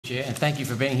Chair, and thank you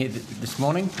for being here this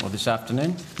morning or this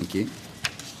afternoon. Thank you.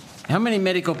 How many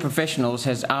medical professionals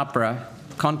has AHPRA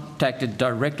contacted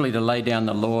directly to lay down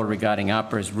the law regarding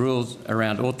AHPRA's rules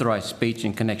around authorised speech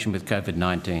in connection with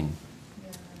COVID-19?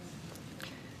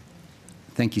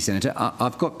 Thank you, Senator.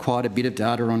 I've got quite a bit of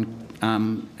data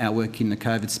on our work in the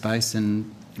COVID space,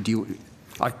 and do you...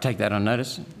 I take that on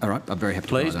notice. All right, I'm very happy to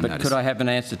please, put it on but notice. could I have an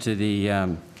answer to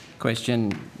the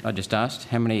question I just asked?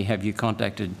 How many have you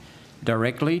contacted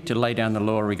directly to lay down the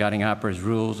law regarding AHPRA's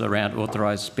rules around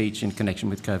authorised speech in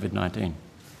connection with COVID-19?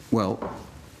 Well,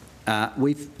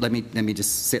 let me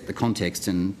just set the context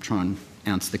and try and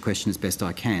answer the question as best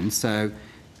I can. So,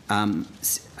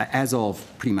 as of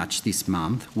pretty much this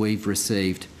month, we've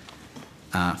received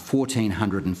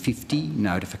 1,450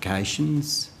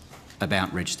 notifications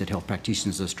about Registered Health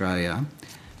Practitioners Australia.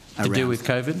 To do with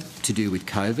COVID? To do with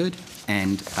COVID.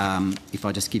 And if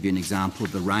I just give you an example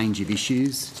of the range of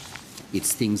issues,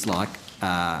 it's things like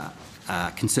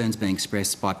concerns being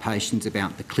expressed by patients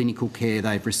about the clinical care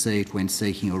they've received when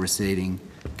seeking or receiving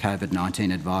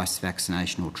COVID-19 advice,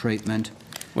 vaccination or treatment.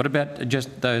 What about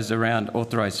just those around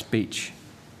authorised speech?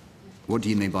 What do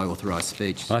you mean by authorised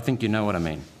speech? Well, I think you know what I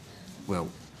mean. Well,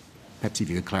 perhaps if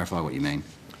you could clarify what you mean.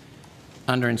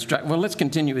 Well, let's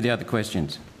continue with the other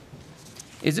questions.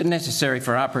 Is it necessary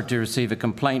for AHPRA to receive a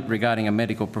complaint regarding a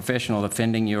medical professional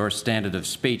offending your standard of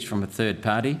speech from a third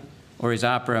party? Or is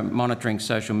AHPRA monitoring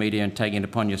social media and taking it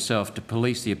upon yourself to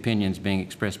police the opinions being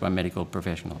expressed by medical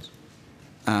professionals?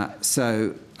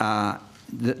 The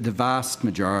vast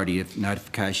majority of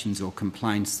notifications or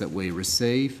complaints that we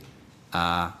receive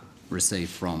are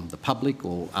received from the public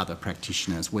or other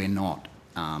practitioners. We're not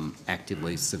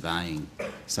actively surveying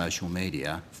social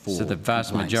media for So the vast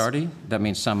complaints. majority? That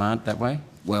means some aren't that way?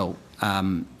 Well,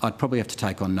 I'd probably have to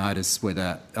take on notice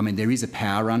whether... I mean, there is a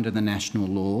power under the national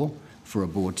law for a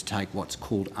board to take what's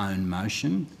called own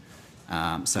motion.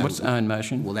 What's own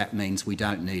motion? Well, that means we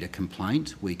don't need a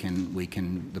complaint.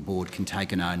 The board can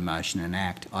take an own motion and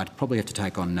act. I'd probably have to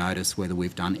take on notice whether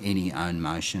we've done any own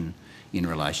motion in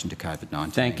relation to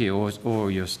COVID-19. Thank you,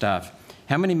 or your staff.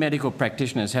 How many medical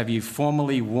practitioners have you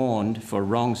formally warned for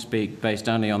wrong speak based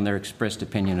only on their expressed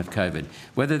opinion of COVID,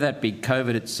 whether that be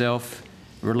COVID itself,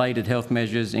 related health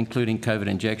measures, including COVID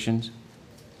injections?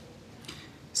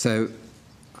 So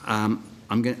I'm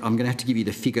going to have to give you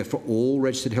the figure for all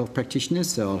registered health practitioners,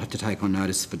 so I'll have to take on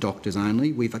notice for doctors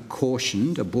only.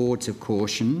 Boards have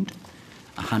cautioned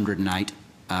 108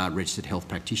 registered health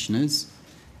practitioners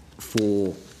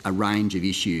for a range of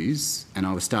issues, and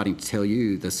I was starting to tell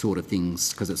you the sort of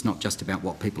things, because it's not just about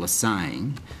what people are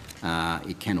saying,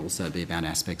 it can also be about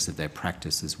aspects of their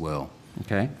practice as well.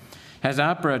 Okay. Has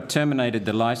AHPRA terminated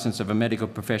the licence of a medical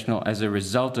professional as a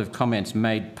result of comments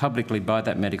made publicly by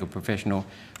that medical professional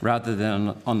rather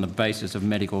than on the basis of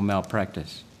medical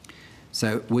malpractice?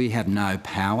 So we have no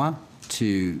power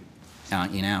to,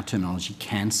 in our terminology,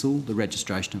 cancel the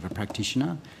registration of a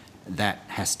practitioner. That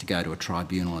has to go to a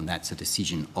tribunal, and that's a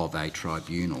decision of a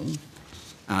tribunal.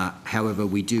 However,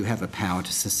 we do have a power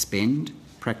to suspend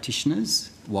practitioners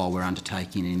while we're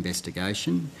undertaking an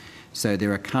investigation. So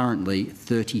there are currently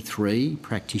 33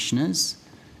 practitioners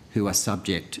who are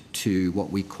subject to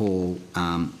what we call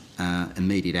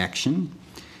immediate action.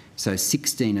 So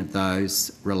 16 of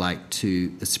those relate to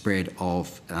the spread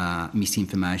of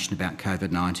misinformation about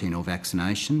COVID-19 or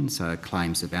vaccination, so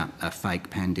claims about a fake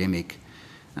pandemic,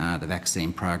 the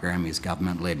vaccine program is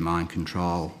government-led mind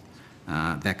control,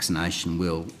 vaccination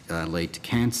will lead to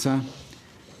cancer.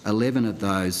 11 of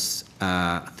those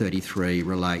 33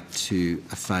 relate to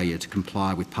a failure to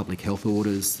comply with public health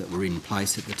orders that were in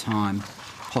place at the time,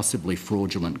 possibly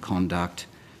fraudulent conduct,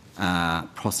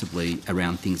 possibly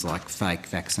around things like fake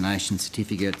vaccination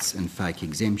certificates and fake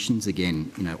exemptions.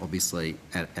 Again, you know, obviously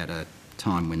at a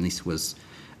time when this was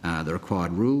the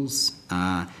required rules.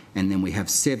 And then we have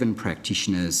 7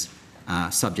 practitioners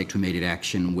subject to immediate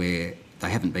action where they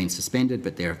haven't been suspended,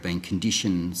 but there have been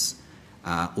conditions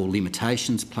or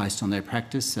limitations placed on their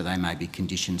practice. So they may be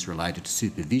conditions related to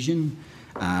supervision,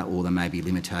 or there may be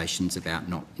limitations about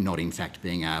not in fact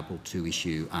being able to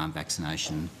issue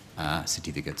vaccination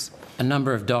certificates. A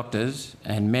number of doctors,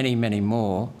 and many, many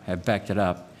more, have backed it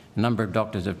up. A number of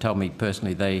doctors have told me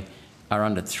personally they are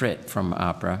under threat from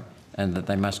AHPRA and that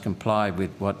they must comply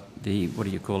with what do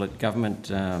you call it,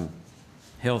 government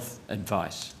health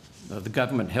advice, the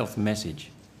government health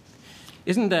message.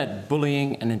 Isn't that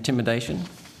bullying and intimidation?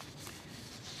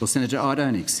 Well, Senator, I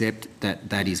don't accept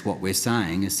that that is what we're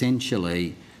saying.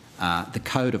 Essentially, the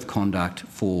code of conduct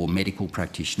for medical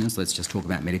practitioners, let's just talk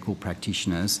about medical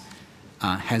practitioners,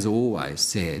 has always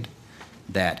said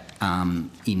that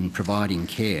in providing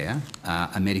care,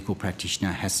 a medical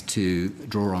practitioner has to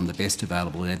draw on the best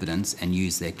available evidence and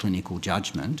use their clinical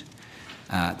judgment.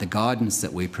 The guidance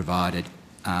that we provided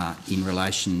in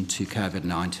relation to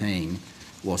COVID-19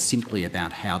 was simply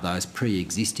about how those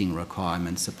pre-existing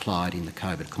requirements applied in the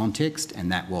COVID context,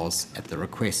 and that was at the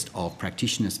request of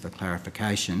practitioners for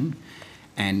clarification.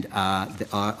 And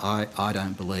I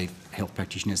don't believe health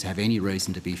practitioners have any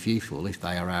reason to be fearful if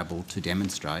they are able to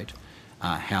demonstrate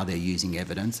how they're using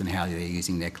evidence and how they're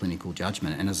using their clinical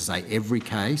judgment. And as I say, every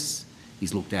case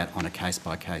is looked at on a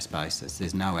case-by-case basis.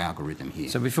 There's no algorithm here.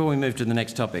 So before we move to the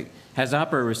next topic, has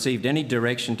AHPRA received any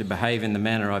direction to behave in the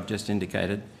manner I've just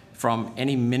indicated from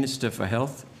any Minister for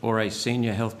Health or a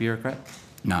senior health bureaucrat?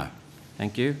 No.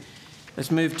 Thank you.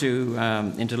 Let's move to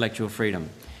intellectual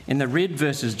freedom. In the Reid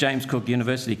versus James Cook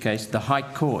University case, the High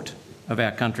Court of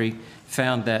our country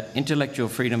found that intellectual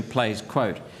freedom plays,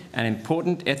 quote, an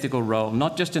important ethical role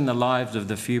not just in the lives of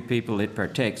the few people it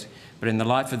protects, but in the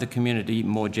life of the community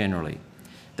more generally.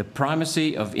 The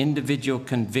primacy of individual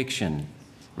conviction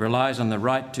relies on the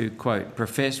right to, quote,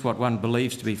 profess what one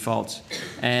believes to be false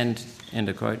and, end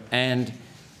of quote, and,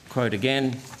 quote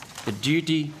again, the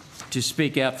duty to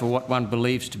speak out for what one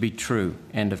believes to be true,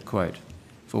 end of quote,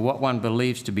 for what one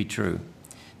believes to be true.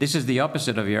 This is the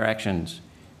opposite of your actions.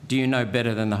 Do you know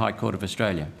better than the High Court of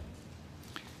Australia?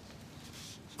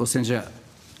 Well, Senator,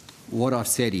 what I've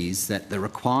said is that the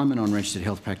requirement on registered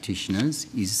health practitioners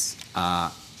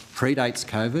predates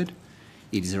COVID.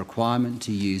 It is a requirement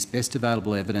to use best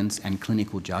available evidence and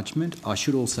clinical judgment. I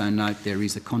should also note there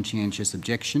is a conscientious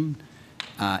objection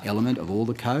element of all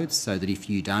the codes, so that if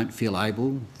you don't feel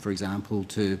able, for example,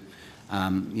 to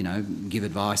give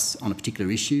advice on a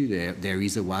particular issue, there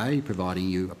is a way, providing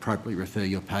you appropriately refer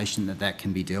your patient, that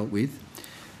can be dealt with.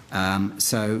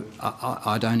 So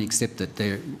I don't accept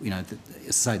that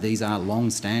so these are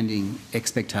long-standing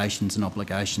expectations and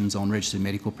obligations on registered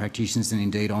medical practitioners and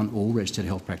indeed on all registered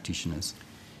health practitioners.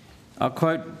 I'll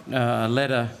quote a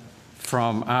letter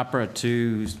from AHPRA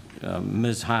to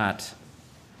Ms Hart.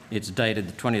 It's dated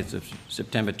the 20th of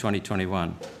September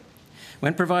 2021.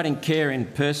 When providing care in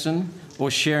person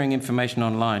or sharing information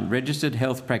online, registered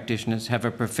health practitioners have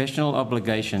a professional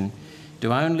obligation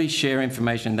to only share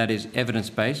information that is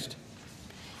evidence-based,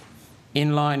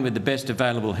 in line with the best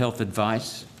available health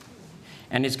advice,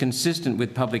 and is consistent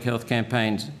with public health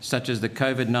campaigns such as the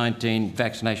COVID-19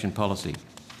 vaccination policy.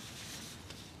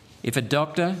 If a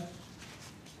doctor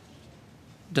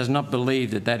does not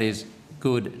believe that that is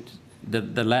good,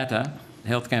 the latter,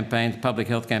 health campaigns, public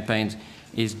health campaigns,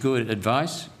 is good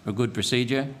advice or good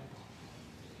procedure,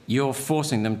 you're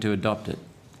forcing them to adopt it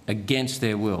against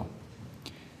their will,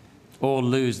 or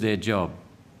lose their job.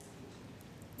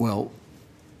 Well,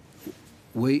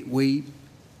 we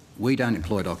don't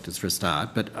employ doctors for a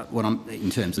start, but in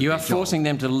terms of you are forcing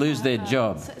them to lose their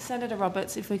job. Senator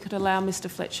Roberts, if we could allow Mr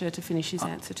Fletcher to finish his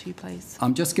answer to you, please.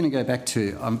 I'm just going to go back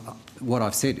to what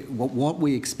I've said. What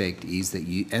we expect is that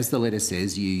you, as the letter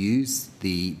says, you use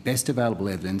the best available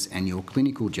evidence and your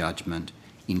clinical judgment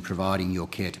in providing your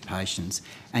care to patients.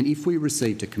 And if we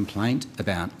received a complaint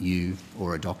about you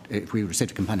or if we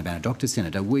received a complaint about a doctor,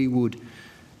 Senator, we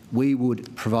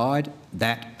would provide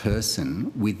that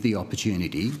person with the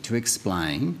opportunity to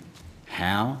explain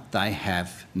how they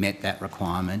have met that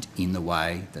requirement in the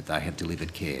way that they have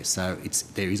delivered care. So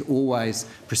there is always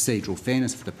procedural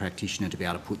fairness for the practitioner to be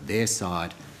able to put their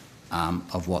side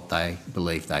of what they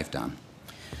believe they've done.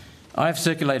 I've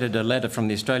circulated a letter from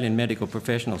the Australian Medical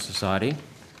Professional Society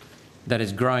that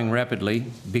is growing rapidly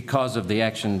because of the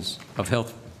actions of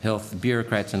health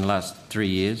bureaucrats in the last 3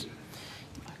 years.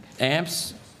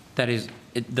 AMPS,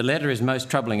 the letter is most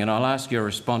troubling, and I'll ask your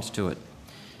response to it.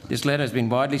 This letter has been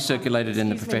widely circulated in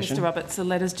the profession. Mr Roberts, the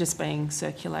letter's just being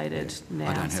circulated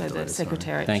now, so the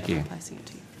Secretariat Thank you. should be placing it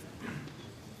to you.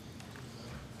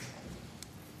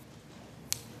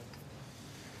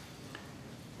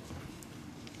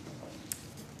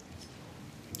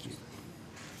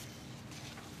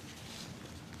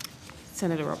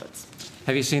 Senator Roberts.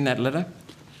 Have you seen that letter?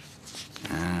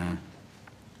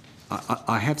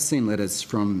 I have seen letters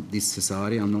from this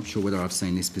society. I'm not sure whether I've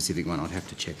seen this specific one. I'd have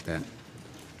to check that.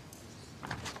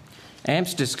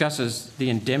 AMPS discusses the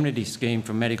indemnity scheme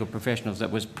for medical professionals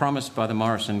that was promised by the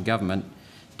Morrison government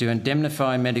to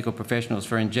indemnify medical professionals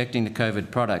for injecting the COVID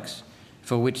products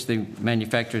for which the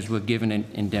manufacturers were given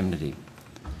indemnity.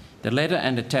 The letter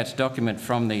and attached document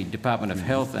from the Department of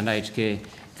Health and Aged Care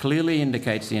clearly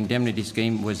indicates the indemnity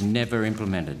scheme was never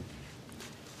implemented.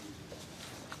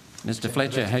 Mr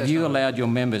Fletcher, have you allowed your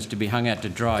members to be hung out to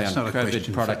dry on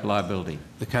COVID product liability?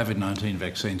 The COVID-19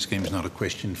 vaccine scheme is not a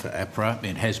question for AHPRA.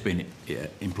 It has been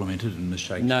implemented in the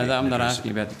Shakespeare. No, I'm not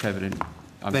asking about the COVID.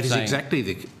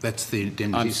 That's the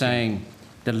indemnity I'm scheme. saying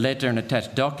the letter and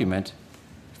attached document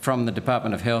from the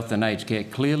Department of Health and Aged Care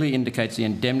clearly indicates the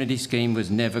indemnity scheme was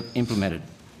never implemented.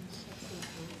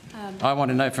 I want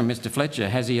to know from Mr Fletcher,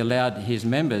 has he allowed his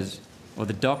members or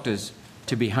the doctors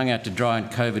to be hung out to dry on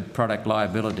COVID product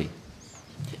liability?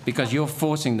 Because you're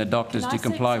forcing the doctors to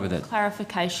comply with it.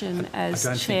 Clarification as I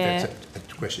don't Chair. think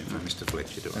that's a question for Mr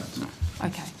Fletcher to answer.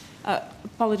 Okay.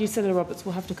 Apologies, Senator Roberts.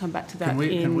 We'll have to come back to that.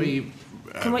 Can we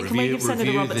give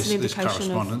Senator Roberts an this indication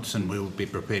correspondence, and we'll be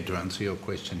prepared to answer your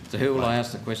question. So who will I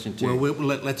ask the question to? Well,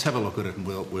 let's have a look at it, and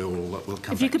we'll come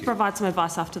back. If you could provide some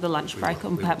advice after the lunch break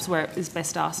on perhaps where it is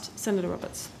best asked. Senator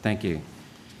Roberts. Thank you.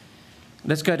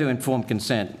 Let's go to informed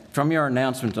consent. From your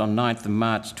announcement on 9th of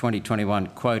March 2021,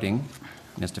 quoting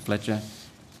Mr Fletcher,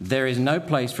 there is no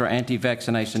place for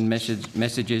anti-vaccination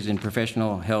messages in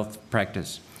professional health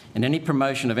practice. And any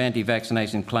promotion of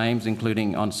anti-vaccination claims,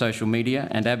 including on social media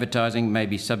and advertising, may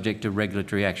be subject to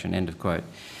regulatory action, end of quote.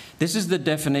 This is the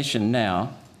definition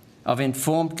now of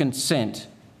informed consent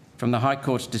from the High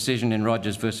Court's decision in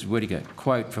Rogers versus Whittaker.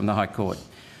 Quote from the High Court,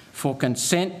 for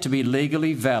consent to be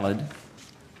legally valid,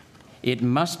 it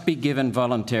must be given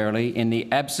voluntarily in the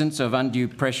absence of undue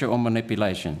pressure or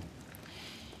manipulation.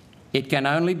 It can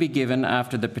only be given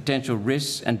after the potential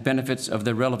risks and benefits of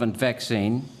the relevant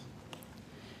vaccine,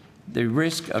 the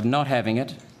risk of not having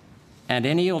it, and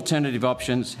any alternative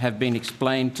options have been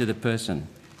explained to the person.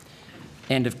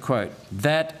 End of quote.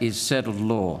 That is settled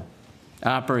law.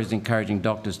 AHPRA is encouraging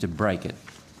doctors to break it.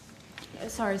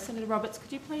 Sorry, Senator Roberts,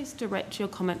 could you please direct your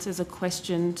comments as a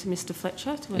question to Mr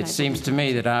Fletcher? It seems to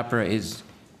me that AHPRA is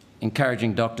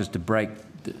encouraging doctors to break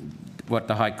what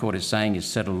the High Court is saying is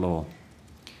settled law.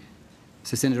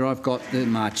 So, Senator, I've got the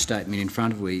March statement in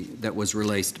front of me that was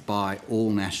released by all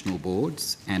national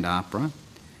boards and AHPRA.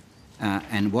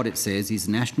 And what it says is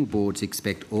national boards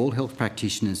expect all health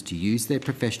practitioners to use their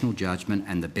professional judgment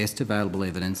and the best available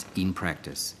evidence in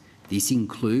practice. This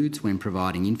includes when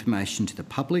providing information to the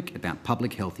public about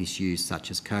public health issues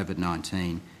such as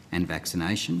COVID-19 and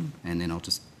vaccination. And then I'll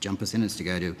just jump a sentence to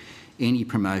go to any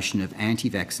promotion of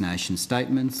anti-vaccination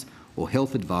statements or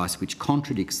health advice which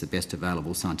contradicts the best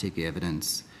available scientific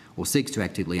evidence or seeks to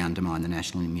actively undermine the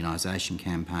national immunisation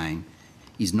campaign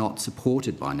is not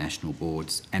supported by national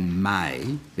boards and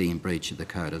may be in breach of the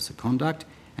codes of conduct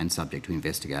and subject to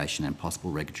investigation and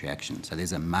possible regulatory action. So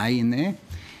there's a may in there.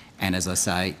 And as I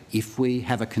say, if we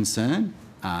have a concern,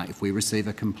 if we receive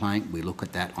a complaint, we look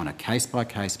at that on a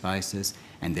case-by-case basis,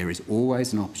 and there is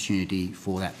always an opportunity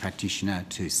for that practitioner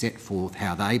to set forth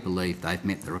how they believe they've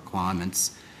met the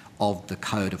requirements of the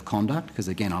code of conduct, because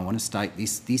again, I want to state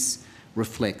this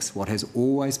reflects what has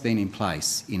always been in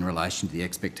place in relation to the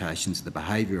expectations of the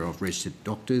behaviour of registered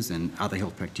doctors and other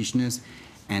health practitioners.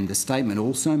 And the statement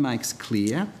also makes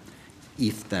clear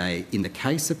if they, in the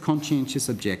case of conscientious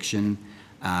objection,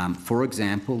 for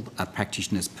example, a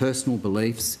practitioner's personal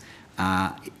beliefs,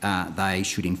 they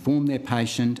should inform their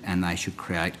patient and they should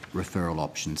create referral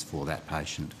options for that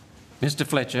patient. Mr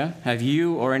Fletcher, have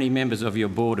you or any members of your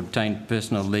board obtained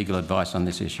personal legal advice on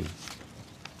this issue?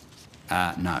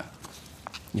 No.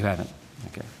 You haven't?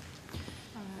 Okay.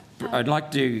 I'd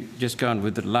like to just go on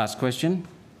with the last question.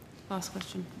 Last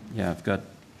question. Yeah, I've got...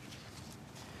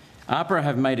 AHPRA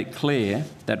have made it clear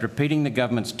that repeating the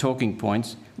government's talking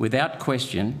points without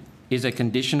question is a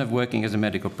condition of working as a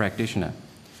medical practitioner.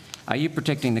 Are you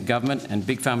protecting the government and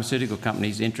big pharmaceutical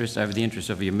companies' interests over the interests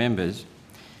of your members?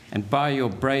 And by your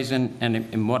brazen and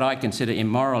in what I consider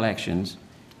immoral actions,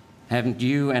 haven't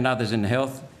you and others in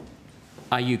health,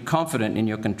 are you confident in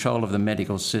your control of the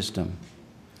medical system?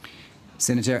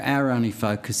 Senator, our only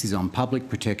focus is on public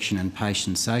protection and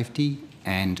patient safety,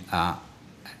 and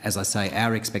as I say,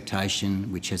 our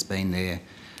expectation, which has been there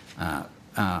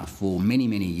for many,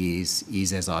 many years,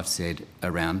 is, as I've said,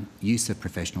 around use of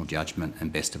professional judgment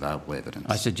and best available evidence.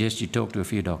 I suggest you talk to a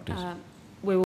few doctors.